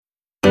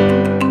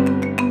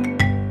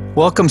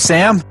Welcome,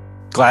 Sam.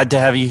 Glad to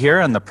have you here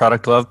on the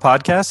Product Love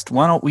podcast.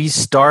 Why don't we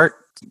start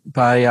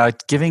by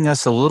giving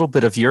us a little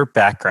bit of your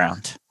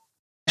background?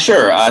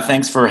 Sure.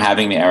 Thanks for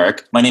having me,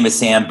 Eric. My name is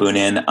Sam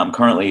Boonin. I'm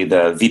currently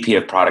the VP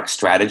of Product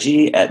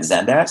Strategy at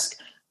Zendesk,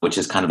 which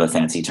is kind of a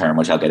fancy term,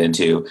 which I'll get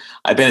into.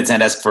 I've been at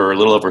Zendesk for a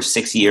little over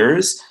 6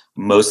 years,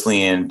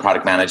 mostly in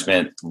product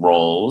management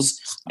roles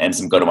and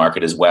some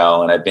go-to-market as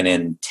well. And I've been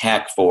in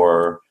tech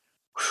for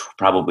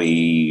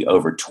probably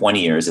over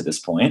 20 years at this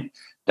point.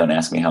 Don't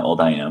ask me how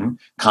old I am.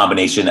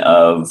 Combination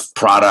of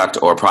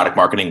product or product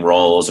marketing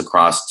roles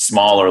across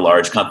small or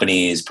large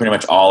companies, pretty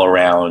much all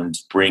around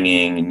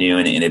bringing new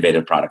and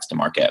innovative products to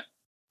market.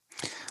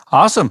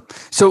 Awesome.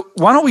 So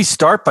why don't we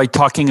start by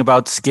talking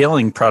about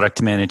scaling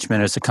product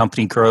management as a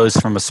company grows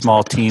from a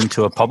small team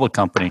to a public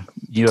company?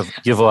 You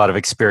have a lot of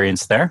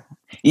experience there.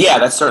 Yeah,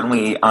 that's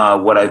certainly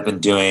what I've been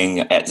doing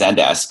at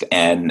Zendesk.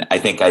 And I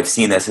think I've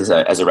seen this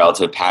as a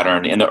relative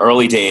pattern. In the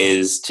early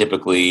days,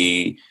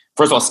 typically,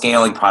 first of all,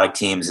 scaling product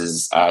teams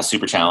is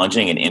super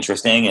challenging and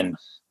interesting and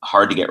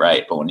hard to get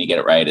right. But when you get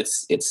it right,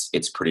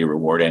 it's pretty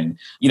rewarding.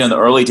 You know, in the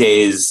early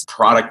days,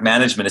 product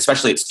management,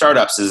 especially at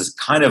startups, is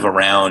kind of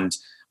around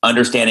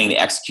understanding and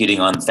executing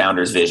on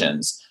founders'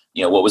 visions.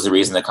 You know, what was the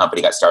reason the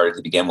company got started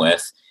to begin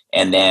with?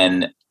 And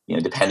then, you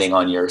know, depending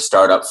on your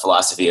startup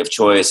philosophy of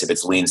choice, if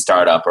it's lean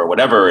startup or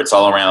whatever, it's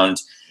all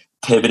around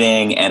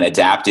pivoting and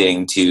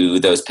adapting to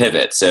those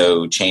pivots.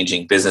 So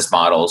changing business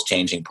models,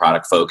 changing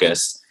product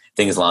focus,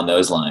 things along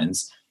those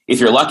lines.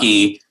 If you're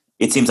lucky,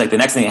 it seems like the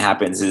next thing that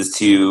happens is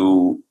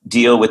to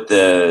deal with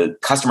the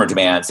customer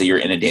demands that you're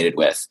inundated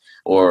with,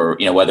 or,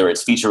 you know, whether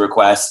it's feature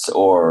requests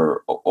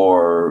or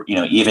you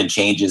know, even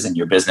changes in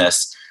your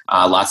business,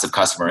 lots of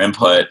customer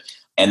input.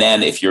 And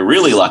then if you're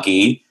really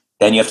lucky,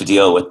 then you have to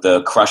deal with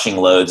the crushing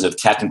loads of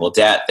technical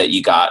debt that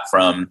you got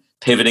from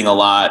pivoting a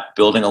lot,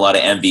 building a lot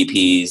of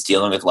MVPs,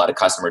 dealing with a lot of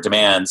customer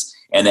demands.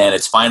 And then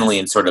it's finally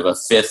in sort of a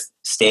fifth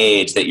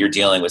stage that you're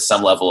dealing with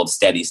some level of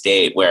steady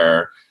state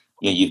where,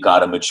 you know, you've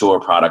got a mature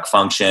product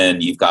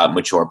function, you've got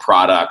mature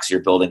products,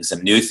 you're building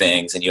some new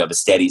things, and you have a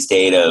steady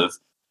state of,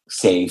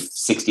 say,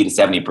 60 to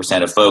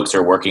 70% of folks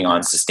are working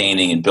on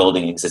sustaining and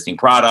building existing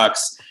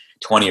products,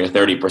 20 or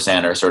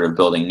 30% are sort of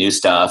building new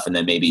stuff, and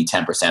then maybe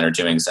 10% are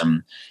doing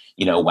some,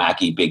 you know,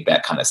 wacky big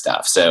bet kind of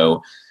stuff.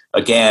 So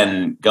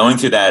again, going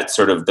through that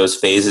sort of those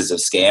phases of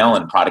scale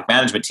and product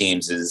management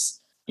teams is,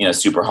 you know,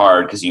 super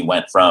hard because you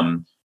went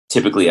from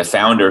typically a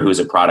founder who's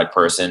a product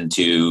person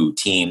to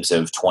teams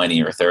of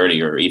 20 or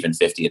 30 or even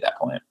 50 at that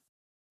point.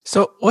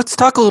 So let's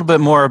talk a little bit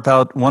more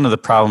about one of the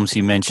problems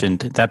you mentioned,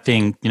 that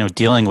being, you know,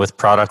 dealing with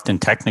product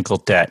and technical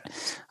debt.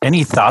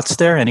 Any thoughts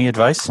there? Any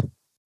advice?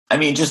 I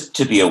mean, just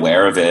to be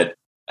aware of it.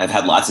 I've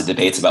had lots of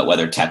debates about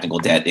whether technical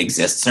debt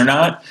exists or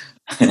not.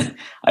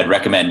 I'd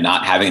recommend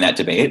not having that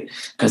debate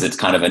because it's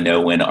kind of a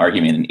no-win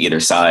argument on either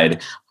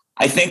side.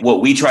 I think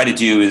what we try to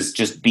do is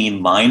just be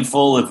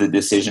mindful of the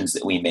decisions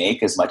that we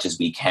make as much as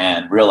we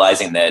can,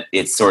 realizing that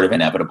it's sort of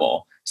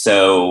inevitable.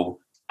 So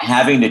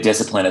having the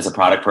discipline as a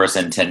product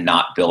person to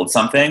not build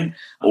something,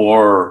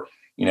 or,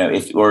 you know,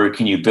 or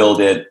can you build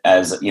it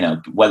as, you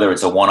know, whether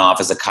it's a one-off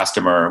as a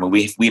customer. I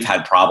mean, we've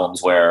had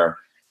problems where,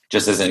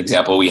 just as an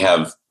example, we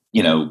have,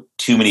 you know,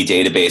 too many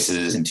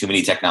databases and too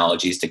many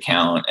technologies to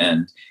count,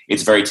 and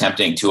it's very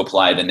tempting to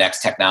apply the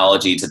next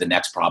technology to the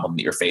next problem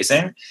that you're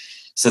facing.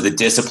 So the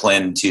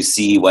discipline to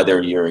see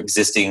whether your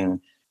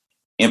existing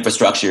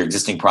infrastructure, your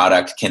existing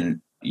product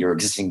your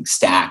existing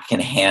stack can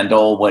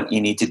handle what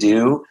you need to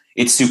do.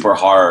 It's super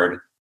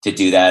hard to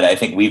do that. I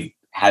think we've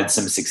had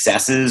some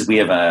successes. We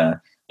have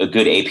a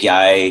good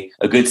API,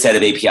 a good set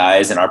of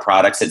APIs in our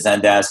products at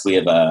Zendesk. We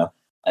have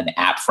an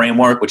app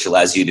framework, which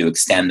allows you to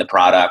extend the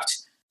product.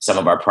 Some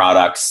of our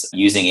products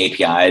using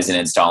APIs and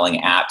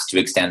installing apps to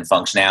extend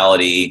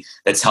functionality.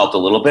 That's helped a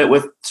little bit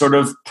with sort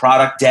of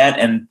product debt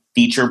and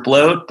feature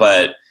bloat,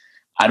 but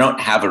I don't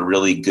have a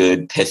really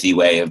good pithy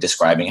way of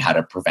describing how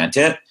to prevent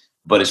it.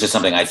 But it's just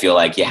something I feel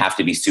like you have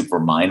to be super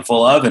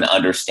mindful of and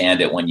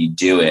understand it when you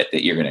do it,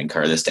 that you're going to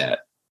incur this debt.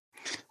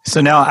 So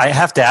now I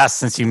have to ask,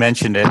 since you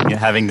mentioned it, you're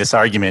having this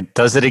argument,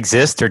 does it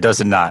exist or does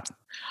it not?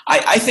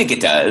 I think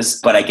it does,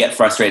 but I get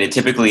frustrated.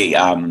 Typically,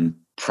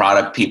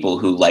 product people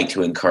who like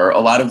to incur a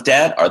lot of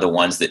debt are the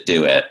ones that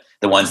do it,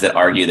 the ones that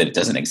argue that it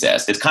doesn't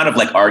exist. It's kind of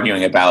like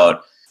arguing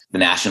about the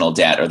national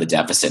debt or the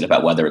deficit,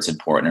 about whether it's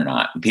important or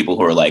not. And people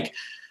who are like,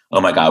 oh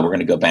my God, we're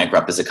going to go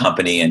bankrupt as a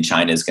company and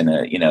China is going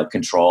to, you know,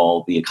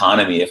 control the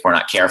economy if we're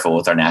not careful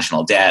with our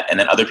national debt. And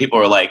then other people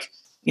are like,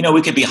 you know,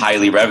 we could be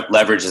highly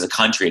leveraged as a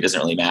country. It doesn't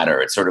really matter.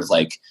 It's sort of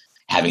like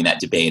having that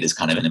debate is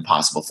kind of an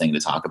impossible thing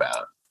to talk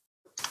about.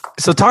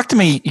 So talk to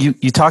me,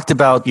 you talked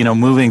about, you know,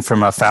 moving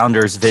from a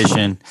founder's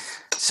vision.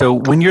 So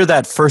when you're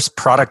that first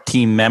product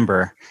team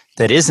member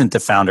that isn't the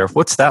founder,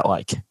 what's that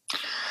like?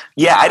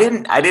 Yeah, I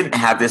didn't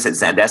have this at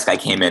Zendesk. I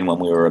came in when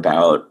we were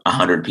about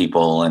 100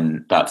 people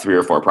and about 3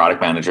 or 4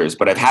 product managers,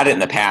 but I've had it in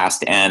the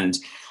past. And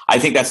I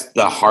think that's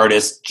the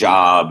hardest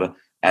job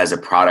as a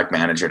product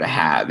manager to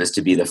have, is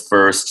to be the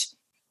first,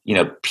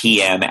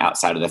 PM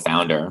outside of the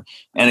founder.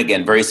 And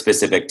again, very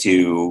specific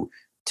to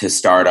to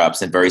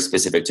startups and very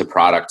specific to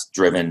product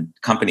driven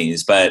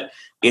companies. But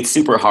it's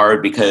super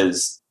hard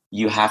because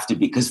you have to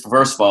be, because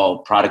first of all,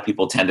 product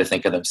people tend to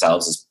think of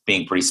themselves as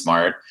being pretty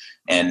smart.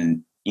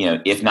 And,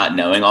 if not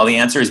knowing all the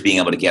answers, being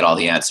able to get all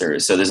the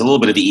answers. So there's a little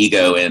bit of the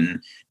ego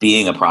in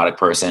being a product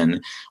person,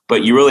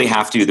 but you really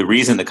have to, the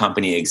reason the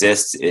company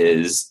exists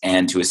is,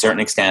 and to a certain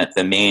extent,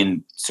 the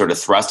main sort of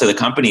thrust of the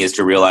company is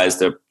to realize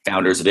the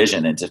founder's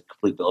vision and to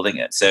complete building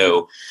it.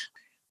 So,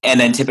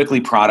 and then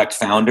typically product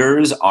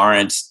founders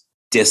aren't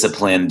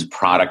disciplined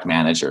product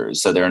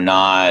managers. So they're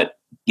not,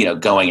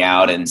 going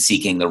out and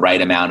seeking the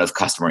right amount of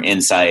customer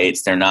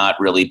insights. They're not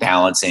really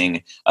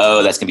balancing,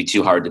 oh, that's going to be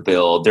too hard to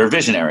build. They're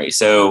visionary.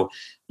 So,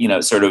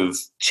 sort of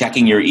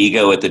checking your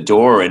ego at the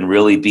door and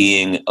really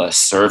being a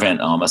servant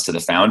almost to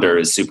the founder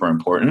is super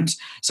important.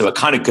 So it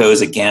kind of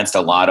goes against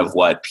a lot of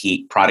what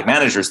product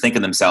managers think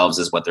of themselves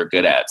as what they're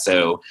good at.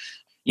 So,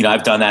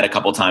 I've done that a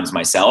couple of times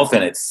myself,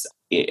 and it's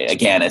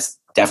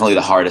definitely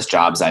the hardest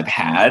jobs I've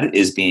had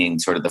is being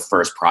sort of the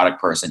first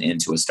product person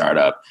into a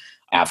startup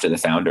after the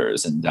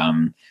founders. And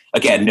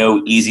again,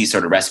 no easy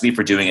sort of recipe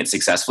for doing it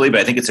successfully, but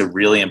I think it's a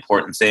really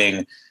important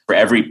thing for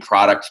every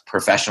product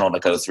professional to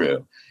go through,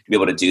 to be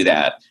able to do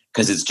that,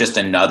 because it's just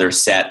another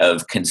set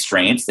of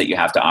constraints that you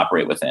have to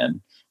operate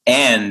within.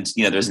 And,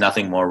 there's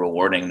nothing more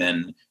rewarding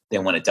than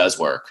when it does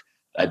work.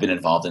 I've been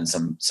involved in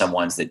some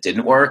ones that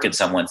didn't work and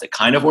some ones that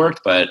kind of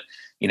worked, but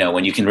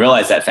when you can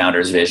realize that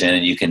founder's vision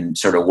and you can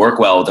sort of work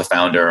well with the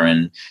founder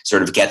and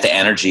sort of get the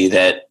energy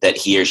that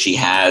he or she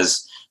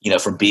has,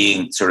 from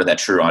being sort of that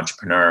true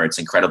entrepreneur, it's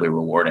incredibly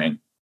rewarding.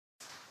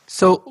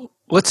 So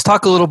let's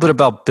talk a little bit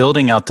about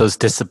building out those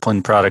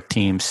disciplined product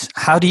teams.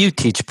 How do you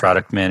teach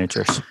product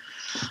managers?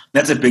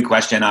 That's a big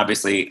question.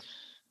 Obviously,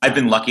 I've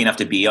been lucky enough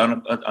to be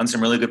on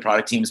some really good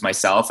product teams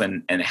myself.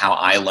 And how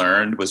I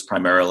learned was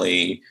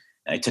primarily,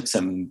 I took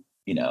some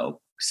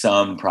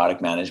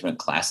product management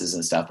classes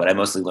and stuff, but I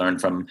mostly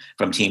learned from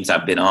teams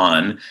I've been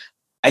on.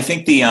 I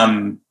think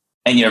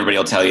and everybody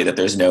will tell you that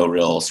there's no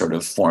real sort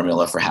of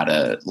formula for how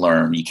to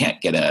learn. You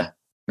can't get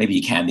maybe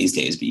you can these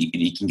days, but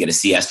you can get a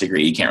CS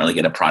degree. You can't really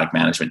get a product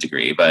management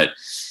degree. But,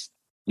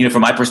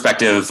 from my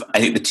perspective, I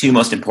think the two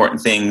most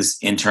important things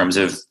in terms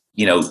of,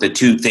 the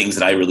two things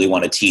that I really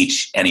want to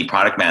teach any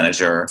product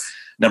manager,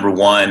 number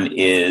one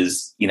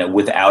is,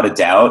 without a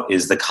doubt,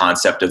 is the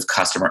concept of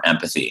customer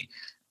empathy.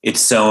 It's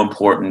so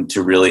important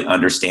to really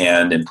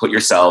understand and put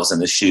yourselves in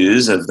the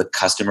shoes of the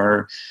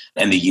customer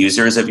and the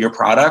users of your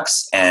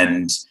products.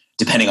 And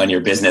depending on your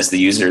business, the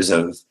users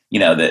of,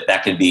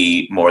 that can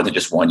be more than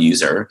just one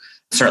user,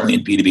 certainly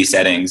in B2B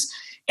settings.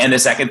 And the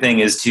second thing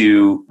is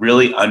to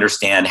really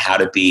understand how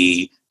to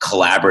be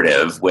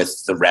collaborative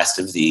with the rest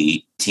of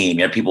the team.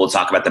 People will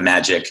talk about the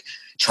magic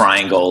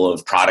triangle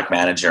of product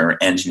manager,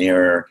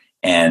 engineer,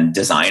 and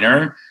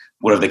designer,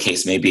 whatever the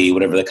case may be,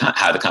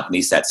 how the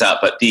company sets up,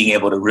 but being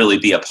able to really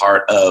be a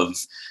part of,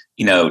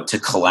 to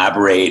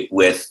collaborate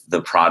with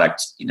the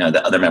product,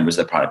 the other members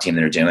of the product team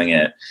that are doing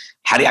it.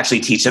 How do you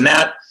actually teach them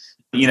that?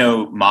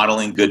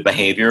 Modeling good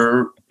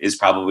behavior is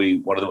probably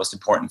one of the most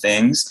important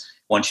things.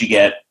 Once you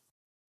get,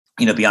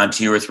 beyond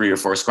 2 or 3 or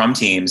 4 Scrum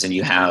teams and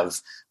you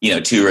have,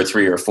 2 or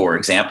 3 or 4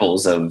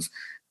 examples of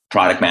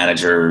product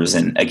managers,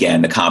 and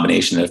again, the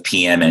combination of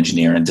PM,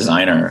 engineer, and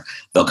designer,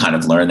 they'll kind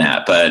of learn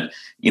that. But,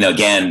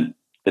 again,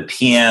 the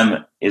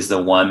PM is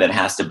the one that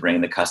has to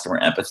bring the customer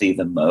empathy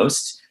the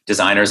most.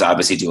 Designers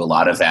obviously do a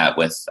lot of that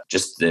with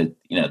just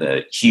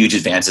the huge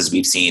advances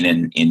we've seen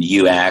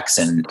in UX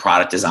and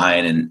product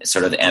design and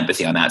sort of the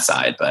empathy on that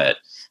side. But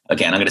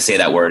again, I'm going to say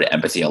that word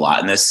empathy a lot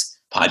in this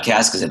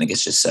podcast because I think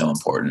it's just so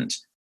important.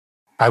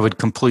 I would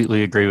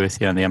completely agree with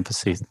you on the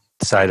empathy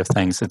side of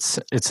things.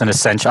 It's an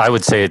essential. I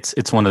would say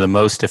it's one of the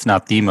most, if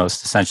not the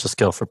most essential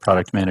skill for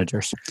product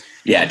managers.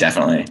 Yeah,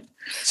 definitely.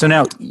 So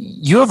now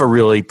you have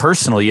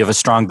a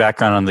strong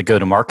background on the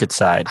go-to-market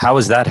side. How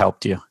has that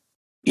helped you?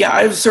 Yeah,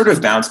 I've sort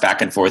of bounced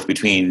back and forth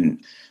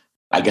between,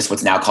 I guess,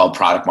 what's now called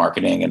product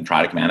marketing and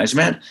product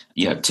management.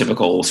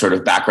 Typical sort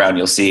of background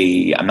you'll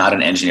see. I'm not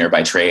an engineer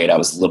by trade. I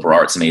was a liberal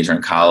arts major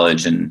in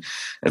college and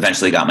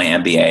eventually got my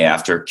MBA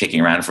after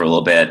kicking around for a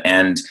little bit.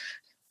 And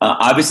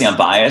obviously I'm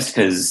biased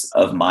because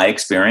of my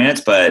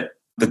experience, but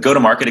the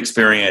go-to-market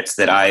experience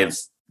that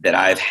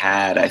I've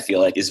had, I feel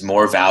like is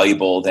more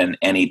valuable than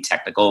any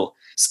technical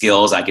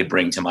skills I could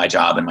bring to my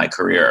job and my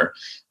career.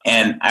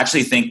 And I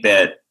actually think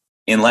that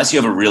unless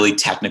you have a really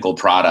technical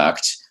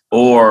product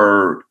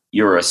or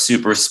you're a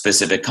super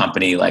specific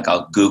company, like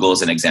Google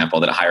is an example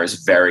that hires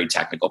very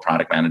technical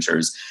product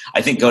managers,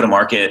 I think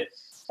go-to-market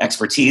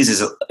expertise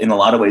is in a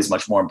lot of ways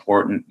much more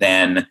important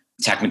than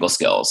technical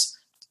skills.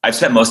 I've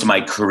spent most of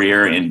my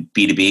career in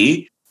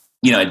B2B.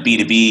 And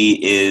B2B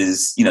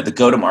is, the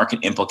go-to-market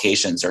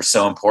implications are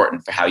so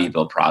important for how you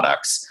build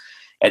products.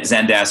 At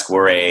Zendesk,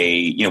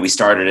 we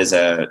started as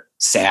a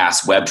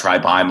SaaS web try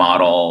buy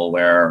model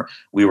where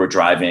we were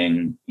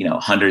driving,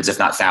 hundreds, if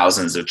not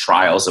thousands of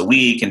trials a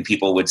week, and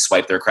people would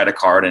swipe their credit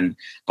card and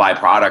buy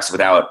products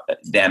without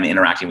them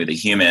interacting with a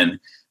human.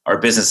 Our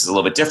business is a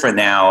little bit different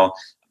now,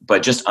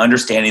 but just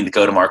understanding the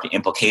go-to-market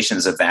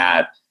implications of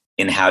that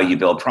in how you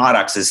build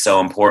products is so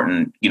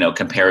important,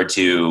 compared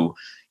to,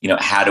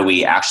 how do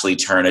we actually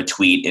turn a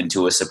tweet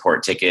into a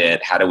support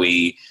ticket? How do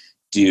we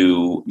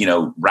do,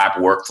 wrap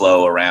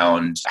workflow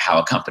around how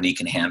a company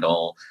can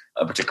handle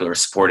a particular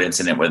support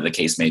incident, whatever the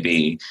case may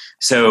be.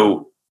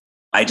 So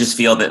I just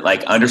feel that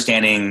like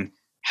understanding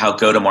how the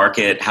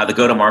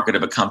go-to-market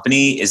of a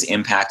company is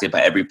impacted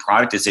by every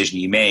product decision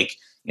you make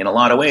in a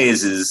lot of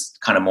ways is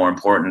kind of more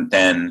important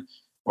than,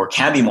 or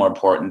can be more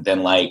important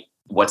than like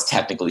what's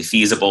technically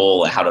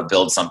feasible, how to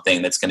build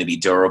something that's going to be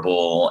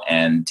durable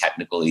and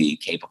technically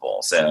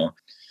capable. So,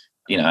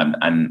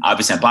 I'm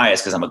obviously I'm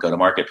biased because I'm a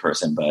go-to-market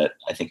person, but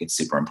I think it's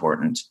super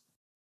important.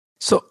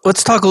 So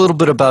let's talk a little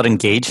bit about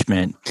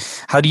engagement.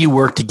 How do you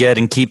work to get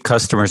and keep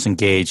customers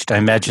engaged? I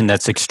imagine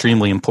that's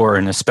extremely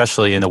important,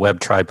 especially in the web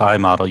try buy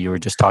model you were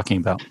just talking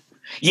about.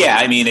 Yeah,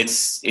 I mean,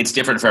 it's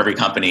different for every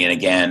company. And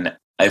again,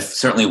 I've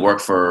certainly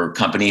worked for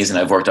companies and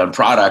I've worked on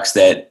products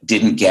that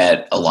didn't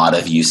get a lot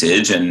of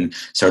usage and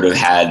sort of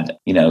had,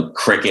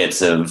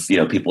 crickets of,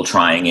 people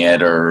trying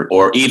it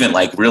or even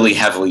like really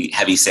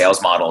heavy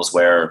sales models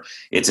where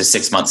it's a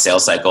 6-month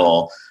sales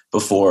cycle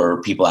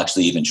before people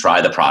actually even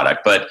try the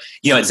product. But,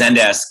 at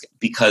Zendesk,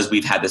 because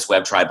we've had this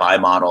web try buy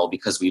model,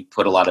 because we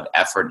put a lot of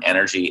effort and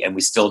energy, and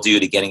we still do,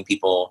 to getting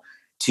people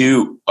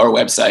to our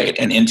website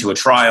and into a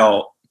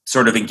trial,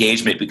 sort of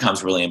engagement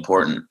becomes really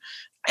important.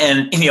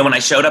 And, when I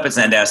showed up at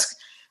Zendesk,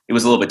 it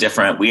was a little bit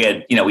different. We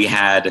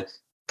had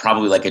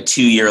probably like a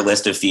 2-year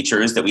list of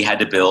features that we had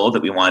to build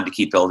that we wanted to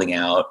keep building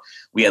out.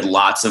 We had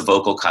lots of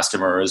vocal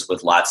customers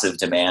with lots of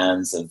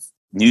demands of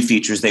new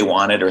features they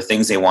wanted or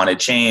things they wanted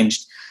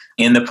changed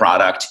in the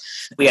product.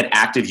 We had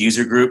active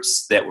user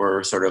groups that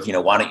were sort of,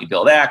 why don't you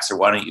build X or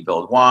why don't you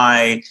build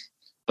Y?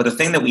 But the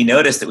thing that we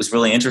noticed that was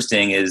really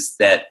interesting is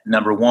that,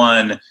 number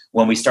one,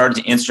 when we started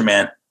to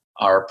instrument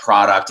our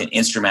product and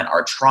instrument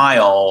our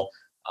trial,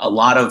 a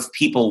lot of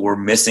people were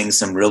missing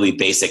some really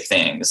basic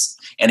things.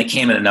 And it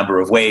came in a number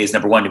of ways.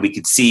 Number one, we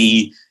could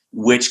see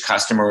which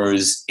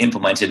customers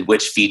implemented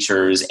which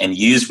features and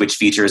used which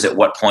features at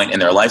what point in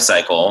their life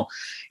cycle.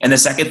 And the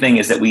second thing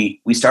is that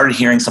we started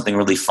hearing something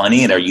really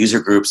funny in our user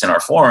groups and our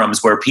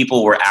forums where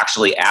people were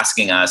actually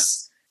asking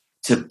us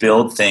to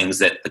build things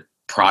that the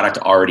product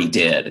already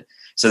did.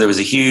 So there was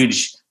a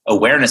huge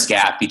awareness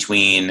gap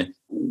between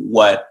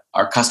what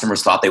our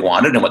customers thought they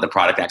wanted and what the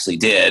product actually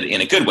did, in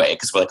a good way,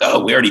 because we're like,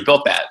 oh, we already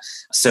built that.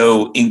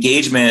 So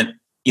engagement,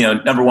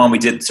 number one, we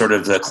did sort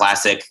of the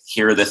classic,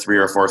 here are the 3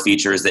 or 4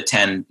 features that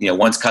tend,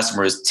 once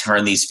customers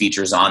turn these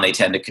features on, they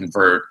tend to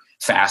convert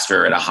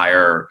faster at a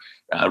higher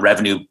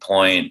revenue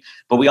point.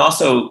 But we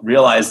also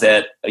realized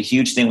that a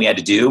huge thing we had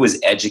to do was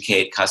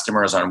educate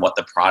customers on what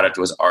the product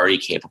was already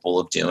capable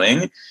of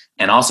doing,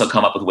 and also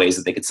come up with ways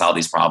that they could solve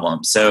these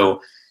problems.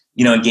 So,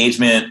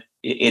 engagement,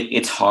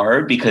 it's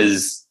hard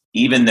because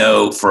even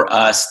though for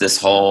us,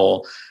 this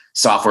whole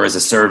software as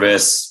a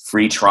service,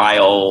 free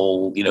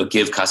trial,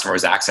 give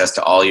customers access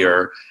to all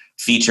your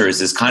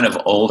features is kind of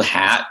old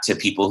hat to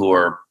people who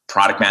are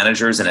product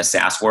managers in a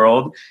SaaS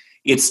world,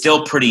 it's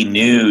still pretty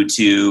new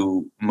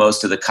to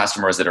most of the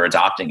customers that are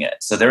adopting it.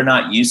 So they're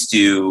not used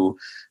to,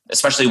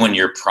 especially when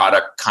your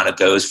product kind of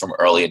goes from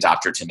early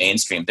adopter to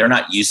mainstream, they're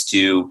not used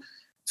to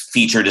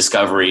feature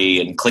discovery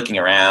and clicking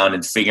around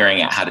and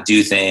figuring out how to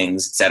do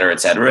things, et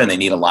cetera, and they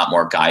need a lot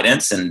more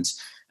guidance. And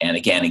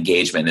again,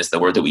 engagement is the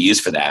word that we use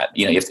for that.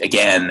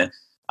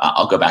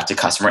 I'll go back to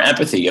customer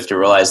empathy. You have to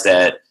realize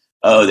that,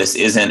 this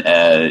isn't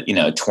a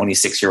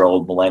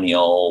 26-year-old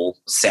millennial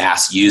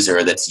SaaS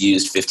user that's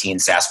used 15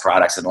 SaaS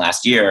products in the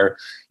last year.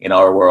 In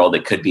our world,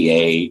 it could be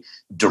a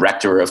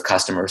director of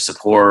customer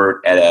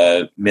support at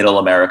a middle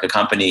America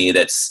company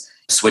that's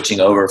switching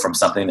over from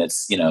something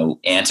that's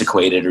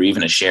antiquated or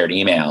even a shared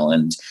email,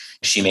 and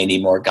she may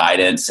need more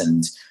guidance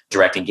and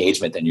direct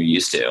engagement than you're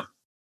used to.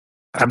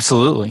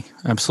 Absolutely.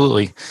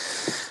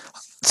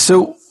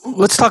 So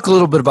let's talk a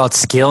little bit about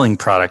scaling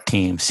product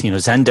teams.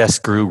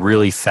 Zendesk grew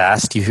really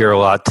fast. You hear a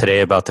lot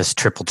today about this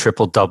triple,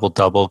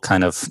 double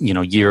kind of,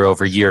 year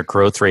over year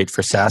growth rate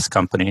for SaaS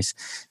companies.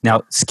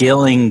 Now,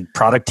 scaling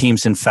product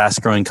teams in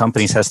fast growing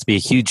companies has to be a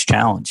huge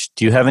challenge.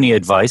 Do you have any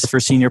advice for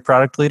senior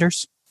product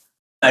leaders?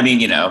 I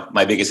mean,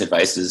 my biggest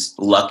advice is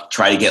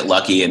try to get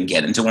lucky and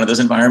get into one of those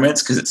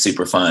environments because it's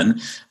super fun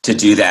to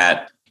do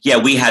that. Yeah,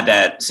 we had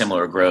that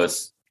similar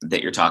growth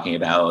that you're talking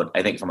about.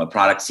 I think from a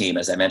product team,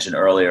 as I mentioned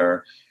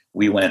earlier,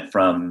 we went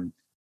from,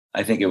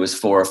 I think it was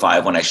 4 or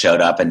 5 when I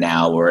showed up, and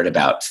now we're at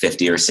about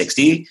 50 or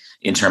 60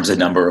 in terms of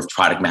number of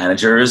product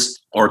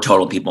managers or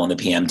total people in the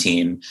PM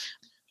team.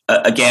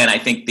 Again, I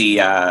think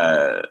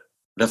the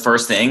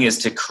first thing is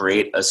to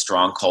create a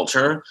strong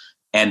culture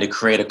and to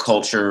create a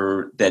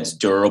culture that's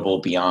durable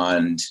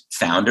beyond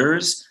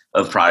founders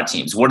of product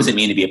teams. What does it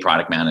mean to be a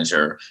product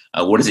manager?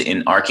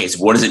 In our case,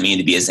 what does it mean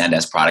to be a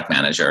Zendesk product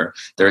manager?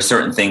 There are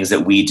certain things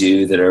that we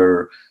do that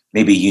are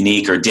maybe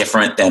unique or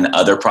different than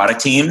other product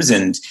teams.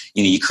 And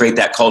you create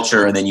that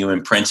culture and then you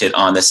imprint it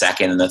on the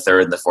second and the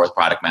third and the fourth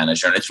product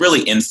manager. And it's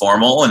really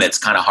informal and it's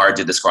kind of hard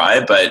to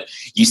describe, but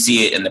you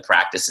see it in the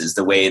practices,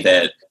 the way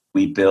that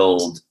we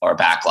build our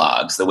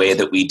backlogs, the way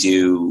that we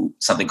do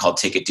something called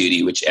ticket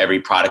duty, which every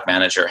product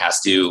manager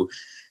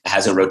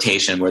has a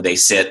rotation where they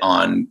sit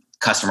on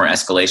customer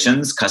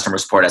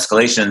support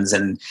escalations.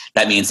 And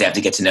that means they have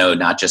to get to know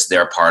not just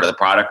their part of the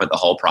product, but the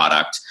whole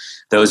product.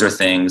 Those are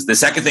things. The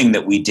second thing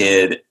that we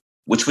did,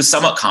 which was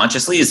somewhat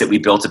consciously, is that we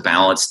built a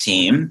balanced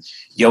team.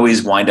 You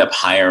always wind up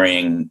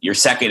hiring, your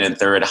second and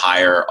third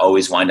hire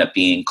always wind up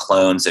being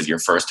clones of your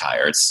first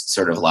hire. It's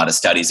sort of a lot of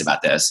studies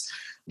about this.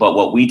 But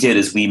what we did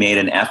is we made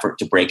an effort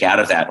to break out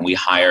of that, and we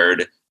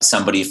hired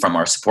somebody from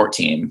our support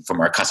team, from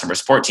our customer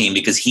support team,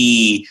 because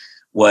he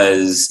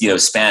was,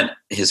 spent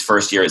his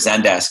first year at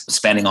Zendesk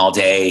spending all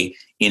day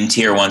in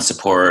tier 1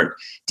 support,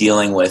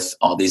 dealing with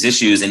all these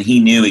issues. And he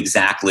knew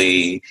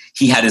exactly,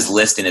 he had his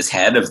list in his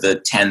head of the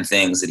 10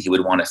 things that he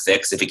would want to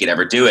fix if he could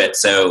ever do it.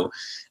 So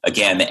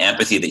again, the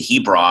empathy that he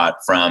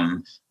brought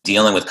from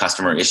dealing with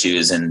customer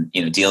issues and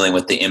dealing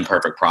with the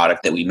imperfect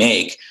product that we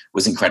make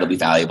was incredibly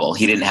valuable.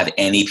 He didn't have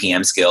any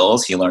PM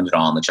skills. He learned it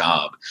all on the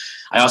job.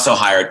 I also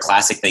hired,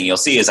 classic thing you'll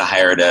see is I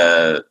hired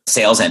a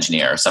sales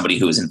engineer, somebody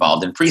who was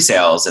involved in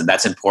pre-sales. And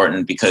that's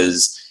important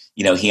because,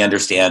 he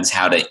understands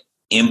how to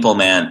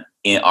implement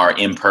our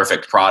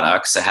imperfect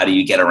products. So how do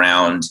you get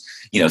around,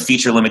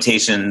 feature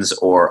limitations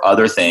or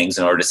other things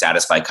in order to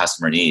satisfy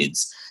customer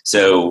needs?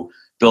 So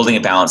building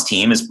a balanced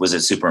team was a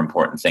super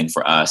important thing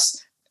for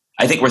us.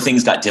 I think where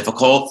things got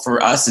difficult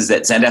for us is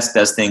that Zendesk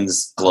does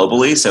things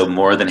globally. So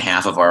more than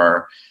half of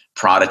our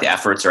product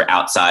efforts are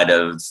outside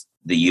of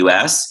the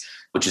US,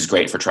 which is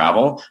great for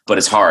travel, but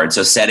it's hard.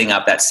 So setting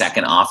up that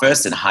second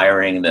office and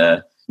hiring and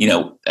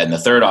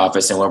the third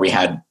office, and where we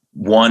had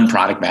one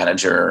product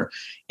manager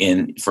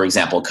in, for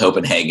example,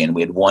 Copenhagen,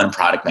 we had one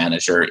product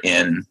manager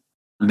in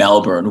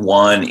Melbourne,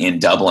 one in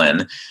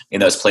Dublin,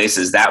 in those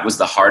places, that was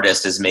the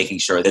hardest, is making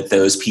sure that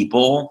those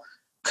people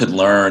could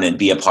learn and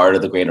be a part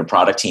of the greater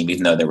product team,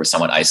 even though they were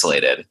somewhat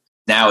isolated.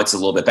 Now it's a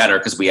little bit better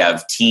because we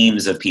have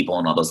teams of people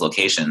in all those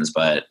locations,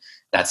 but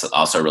that's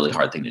also a really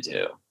hard thing to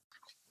do.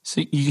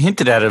 So you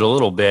hinted at it a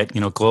little bit,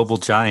 global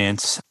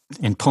giants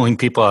and pulling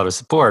people out of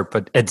support.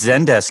 But at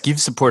Zendesk, you've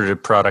supported a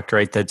product,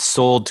 right, that's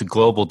sold to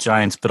global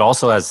giants, but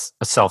also has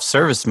a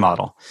self-service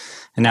model.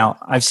 And now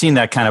I've seen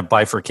that kind of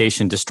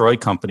bifurcation destroy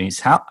companies.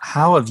 How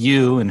have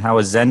you and how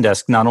has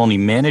Zendesk not only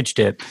managed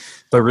it,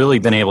 but really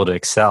been able to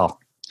excel?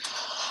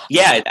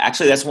 Yeah,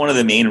 actually, that's one of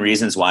the main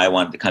reasons why I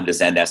wanted to come to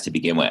Zendesk to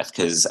begin with,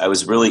 because I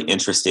was really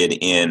interested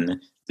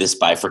in this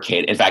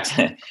bifurcate. In fact,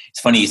 it's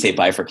funny you say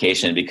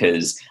bifurcation,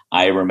 because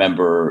I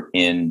remember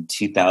in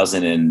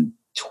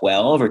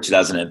 2012 or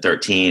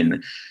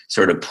 2013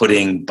 sort of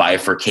putting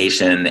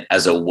bifurcation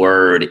as a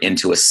word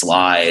into a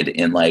slide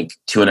in like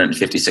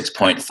 256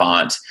 point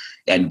font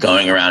and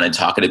going around and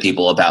talking to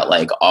people about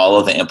like all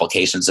of the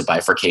implications of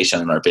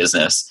bifurcation in our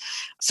business.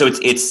 So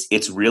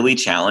it's really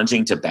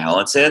challenging to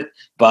balance it,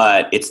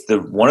 but it's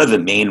one of the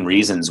main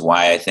reasons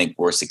why I think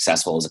we're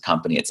successful as a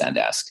company at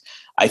Zendesk.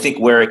 I think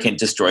where it can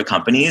destroy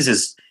companies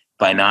is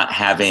by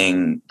not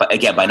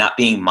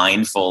being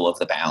mindful of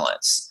the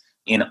balance.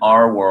 In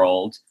our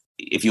world,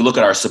 if you look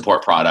at our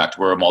support product,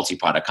 we're a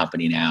multi-product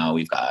company now.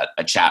 We've got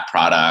a chat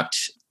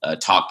product, a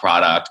talk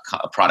product,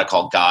 a product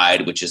called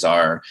Guide, which is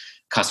our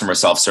customer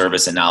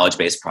self-service and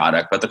knowledge-based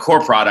product. But the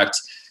core product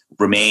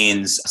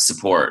remains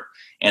support.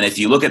 And if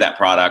you look at that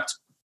product,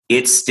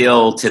 it's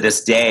still to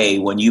this day,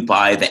 when you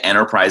buy the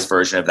enterprise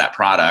version of that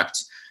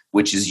product,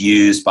 which is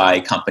used by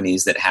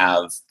companies that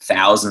have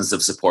thousands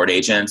of support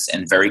agents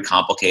and very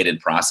complicated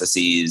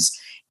processes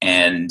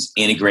and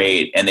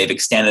integrate, and they've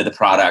extended the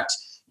product,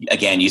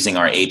 again, using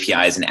our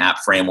APIs and app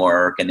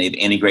framework, and they've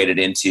integrated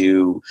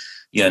into,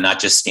 not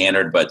just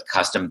standard, but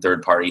custom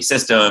third-party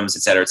systems,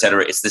 et cetera, et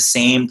cetera. It's the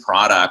same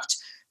product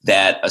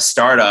that a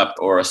startup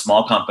or a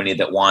small company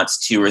that wants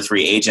 2 or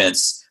 3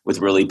 agents with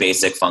really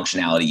basic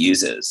functionality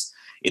uses.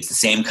 It's the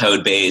same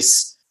code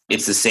base.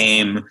 It's the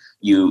same,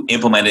 you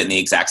implement it in the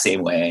exact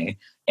same way.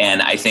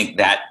 And I think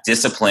that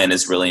discipline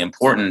is really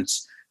important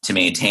to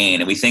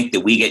maintain. And we think that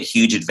we get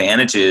huge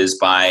advantages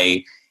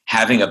by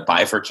having a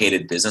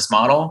bifurcated business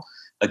model.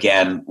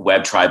 Again,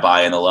 web try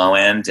buy in the low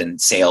end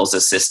and sales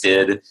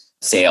assisted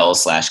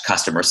sales /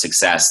 customer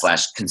success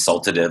 /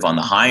 consultative on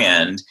the high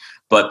end.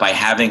 But by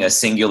having a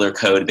singular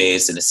code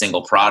base and a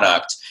single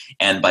product,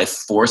 and by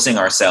forcing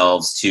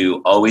ourselves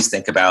to always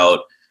think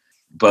about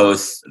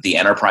both the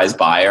enterprise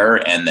buyer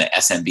and the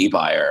SMB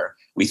buyer,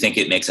 we think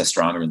it makes us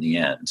stronger in the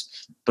end.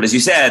 But as you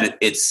said,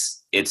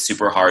 it's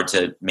super hard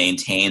to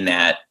maintain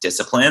that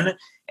discipline.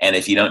 And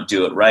if you don't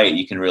do it right,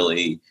 you can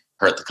really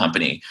hurt the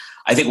company.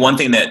 I think one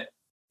thing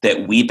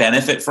that we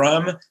benefit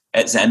from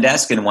at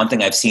Zendesk, and one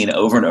thing I've seen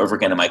over and over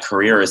again in my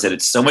career, is that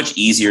it's so much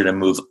easier to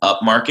move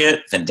up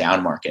market than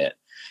down market.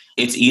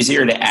 It's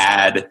easier to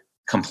add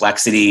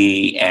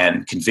complexity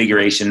and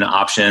configuration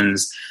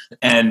options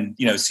and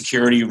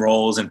security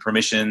roles and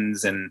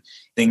permissions and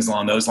things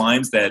along those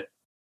lines that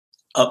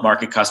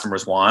upmarket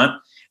customers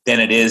want than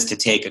it is to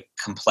take a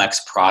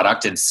complex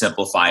product and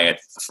simplify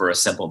it for a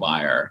simple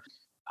buyer.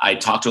 I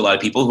talk to a lot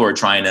of people who are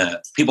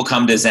people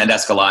come to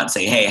Zendesk a lot and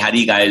say, hey, how do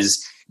you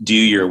guys do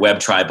your web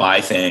try buy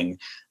thing?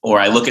 Or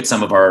I look at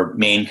some of our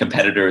main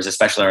competitors,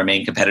 especially our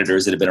main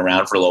competitors that have been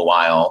around for a little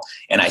while,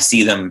 and I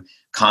see them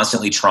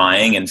constantly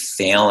trying and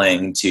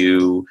failing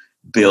to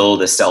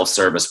build a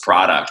self-service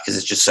product because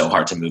it's just so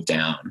hard to move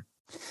down.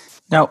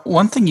 Now,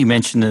 one thing you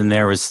mentioned in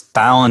there was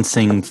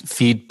balancing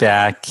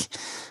feedback,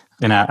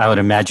 and I would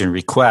imagine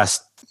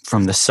requests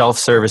from the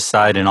self-service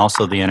side and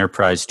also the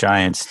enterprise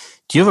giants.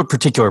 Do you have a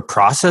particular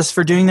process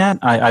for doing that?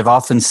 I've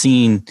often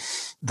seen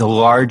the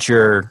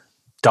larger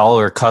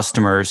dollar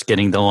customers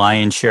getting the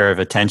lion's share of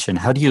attention.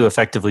 How do you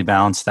effectively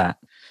balance that?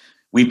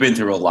 We've been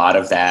through a lot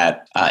of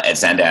that at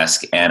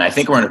Zendesk, and I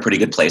think we're in a pretty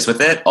good place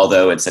with it,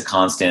 although it's a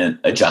constant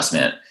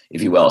adjustment,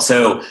 if you will.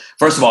 So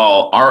first of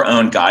all, our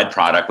own guide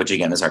product, which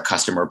again is our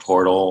customer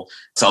portal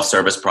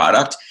self-service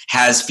product,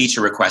 has feature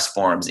request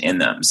forms in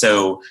them.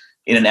 So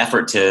in an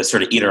effort to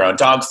sort of eat our own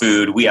dog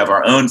food, we have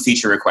our own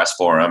feature request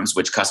forums,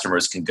 which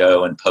customers can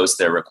go and post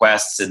their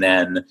requests and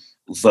then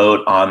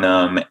vote on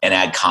them and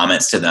add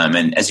comments to them.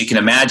 And as you can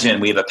imagine,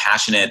 we have a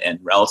passionate and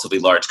relatively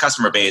large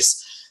customer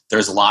base.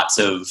 There's lots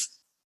of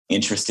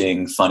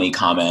interesting, funny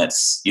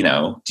comments, do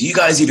you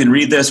guys even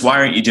read this? Why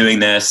aren't you doing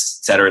this?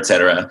 Et cetera, et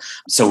cetera.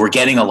 So we're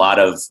getting a lot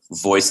of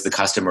voice of the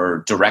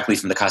customer directly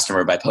from the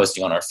customer by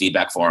posting on our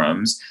feedback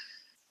forums.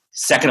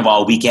 Second of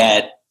all, we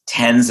get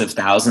tens of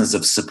thousands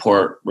of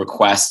support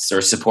requests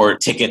or support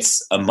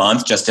tickets a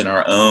month just in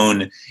our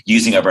own,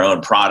 using of our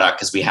own product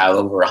because we have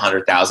over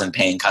 100,000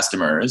 paying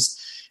customers.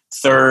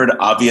 Third,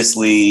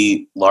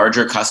 obviously,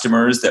 larger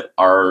customers that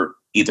are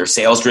either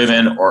sales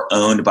driven or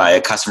owned by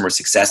customer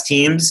success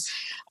teams.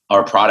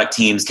 Our product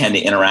teams tend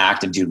to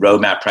interact and do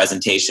roadmap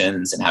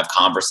presentations and have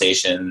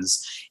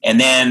conversations.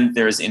 And then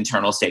there's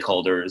internal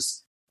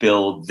stakeholders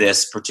build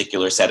this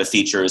particular set of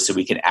features so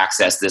we can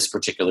access this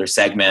particular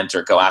segment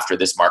or go after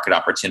this market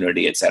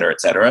opportunity, et cetera,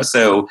 et cetera.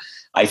 So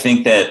I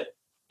think that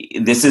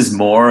this is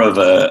more of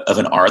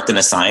an art than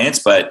a science,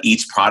 but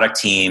each product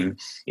team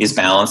is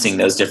balancing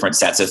those different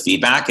sets of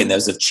feedback, and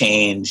those have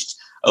changed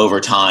over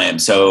time.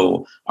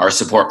 So our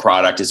support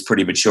product is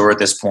pretty mature at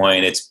this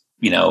point. It's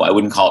I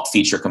wouldn't call it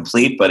feature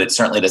complete, but it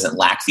certainly doesn't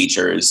lack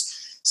features.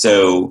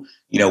 So,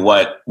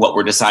 what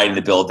we're deciding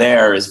to build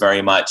there is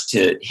very much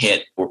to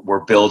hit,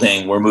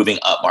 we're moving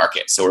up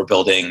market. So we're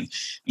building,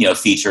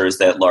 features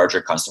that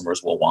larger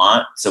customers will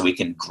want so we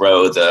can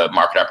grow the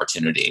market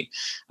opportunity.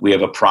 We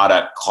have a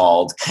product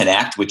called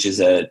Connect, which is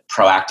a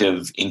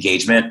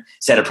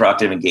set of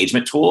proactive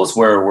engagement tools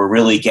where we're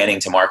really getting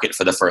to market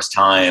for the first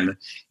time.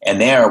 And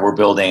there we're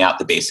building out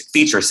the basic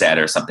feature set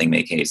or something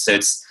in case. So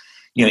it's,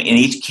 in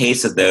each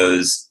case of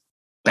those,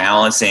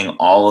 balancing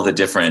all of the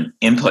different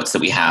inputs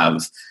that we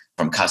have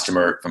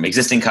from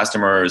existing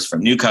customers, from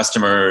new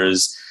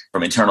customers,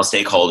 from internal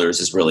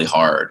stakeholders is really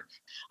hard.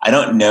 I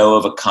don't know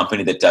of a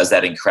company that does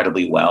that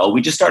incredibly well.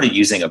 We just started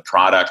using a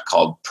product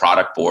called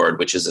Product Board,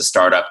 which is a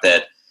startup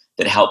that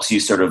helps you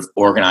sort of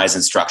organize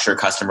and structure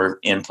customer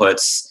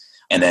inputs.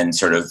 And then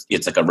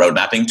it's like a road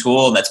mapping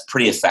tool. And that's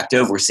pretty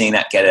effective. We're seeing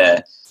that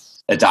get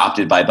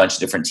adopted by a bunch of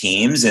different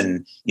teams,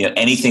 and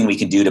anything we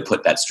can do to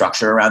put that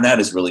structure around that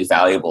is really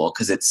valuable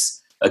because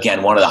it's,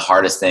 again, one of the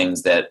hardest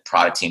things that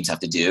product teams have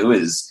to do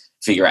is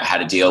figure out how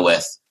to deal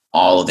with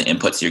all of the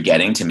inputs you're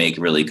getting to make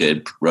really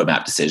good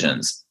roadmap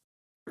decisions.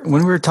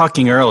 When we were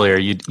talking earlier,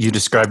 you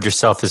described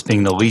yourself as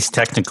being the least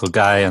technical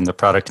guy on the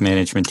product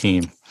management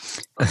team.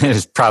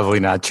 It's probably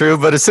not true,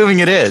 but assuming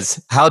it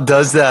is, how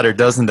does that or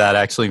doesn't that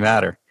actually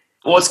matter?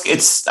 Well,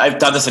 it's I've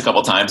done this a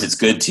couple of times. It's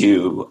good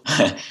to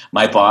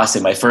my boss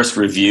in my first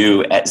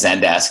review at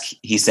Zendesk.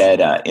 He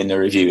said in the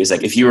review, he's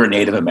like, if you were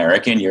Native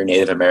American, your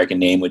Native American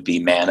name would be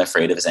Man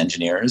Afraid of His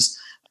Engineers.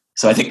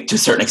 So I think to a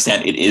certain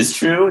extent, it is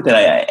true that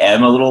I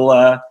am a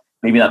little,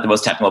 maybe not the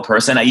most technical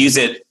person. I use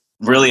it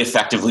really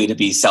effectively to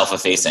be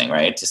self-effacing,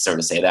 right? To sort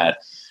of say that.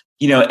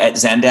 At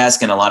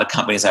Zendesk and a lot of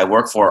companies I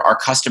work for, our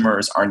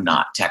customers are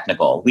not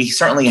technical. We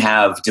certainly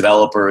have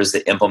developers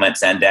that implement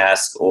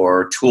Zendesk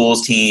or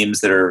tools teams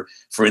that are,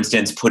 for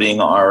instance,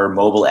 putting our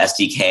mobile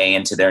SDK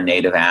into their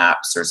native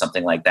apps or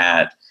something like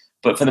that.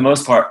 But for the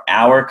most part,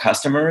 our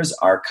customers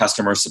are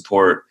customer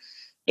support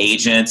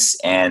agents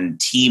and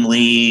team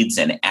leads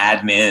and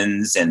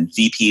admins and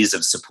VPs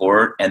of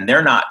support, and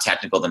they're not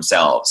technical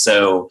themselves.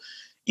 So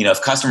if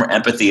customer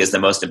empathy is the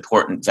most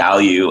important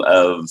value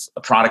of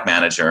a product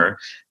manager,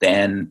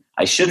 then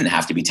I shouldn't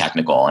have to be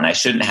technical and I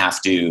shouldn't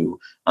have to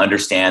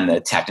understand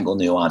the technical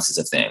nuances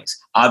of things.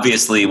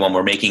 Obviously, when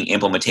we're making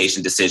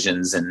implementation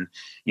decisions and,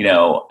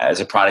 as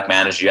a product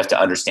manager, you have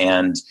to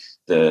understand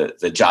the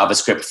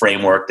JavaScript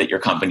framework that your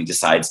company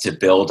decides to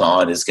build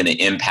on is going to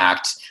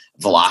impact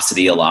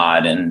velocity a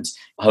lot, and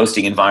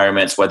hosting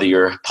environments, whether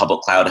you're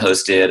public cloud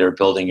hosted or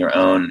building your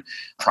own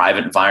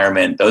private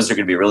environment, those are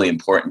going to be really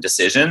important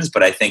decisions.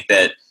 But I think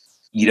that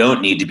you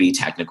don't need to be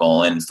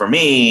technical. And for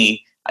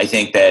me, I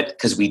think that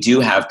because we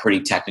do have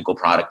pretty technical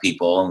product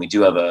people and we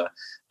do have a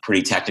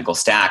pretty technical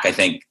stack, I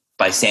think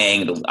by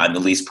saying I'm the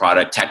least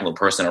product technical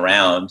person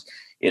around,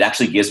 it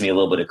actually gives me a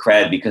little bit of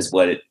cred, because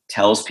what it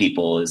tells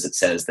people is it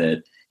says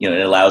that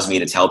it allows me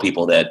to tell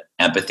people that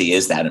empathy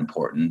is that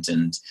important,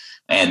 and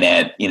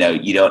that,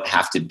 you don't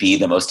have to be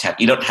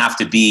you don't have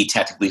to be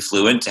technically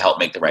fluent to help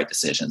make the right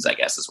decisions, I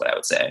guess is what I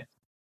would say.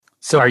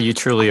 So are you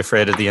truly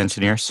afraid of the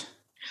engineers?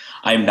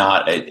 I'm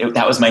not.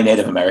 That was my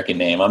Native American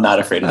name. I'm not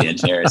afraid of the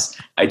engineers.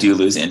 I do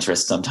lose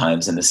interest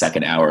sometimes in the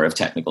second hour of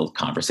technical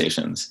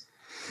conversations.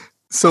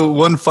 So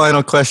one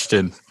final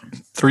question.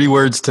 3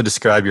 words to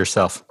describe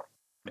yourself.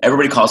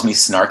 Everybody calls me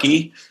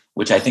snarky,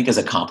 which I think is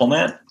a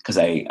compliment because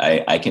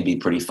I can be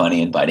pretty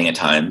funny and biting at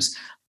times.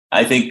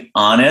 I think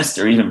honest,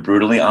 or even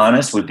brutally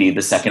honest, would be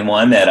the second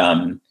one. That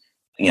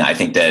I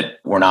think that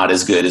we're not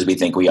as good as we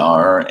think we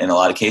are in a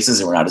lot of cases,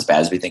 and we're not as bad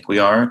as we think we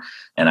are.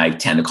 And I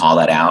tend to call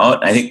that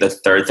out. I think the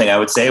third thing I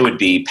would say would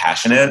be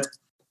passionate.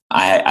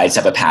 I just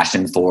have a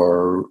passion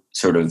for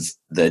sort of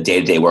the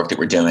day-to-day work that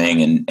we're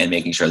doing and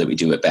making sure that we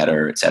do it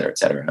better, et cetera, et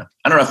cetera.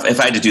 I don't know if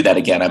I had to do that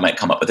again, I might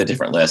come up with a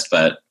different list,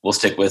 but we'll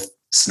stick with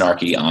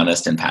snarky,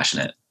 honest, and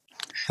passionate.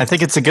 I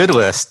think it's a good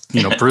list.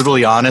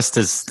 Brutally honest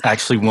is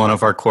actually one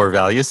of our core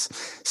values.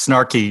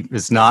 Snarky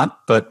is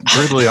not, but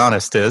brutally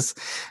honest is.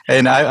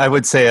 And I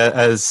would say,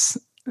 as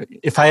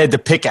if I had to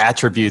pick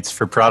attributes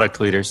for product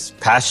leaders,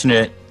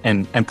 passionate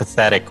and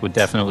empathetic would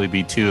definitely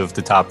be 2 of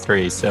the top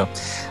 3. So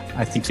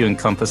I think you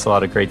encompass a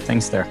lot of great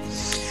things there.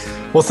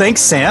 Well,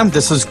 thanks, Sam.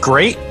 This was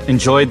great.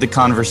 Enjoyed the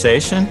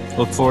conversation.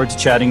 Look forward to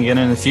chatting again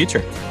in the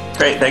future.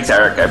 Great. Thanks,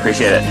 Eric. I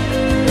appreciate it.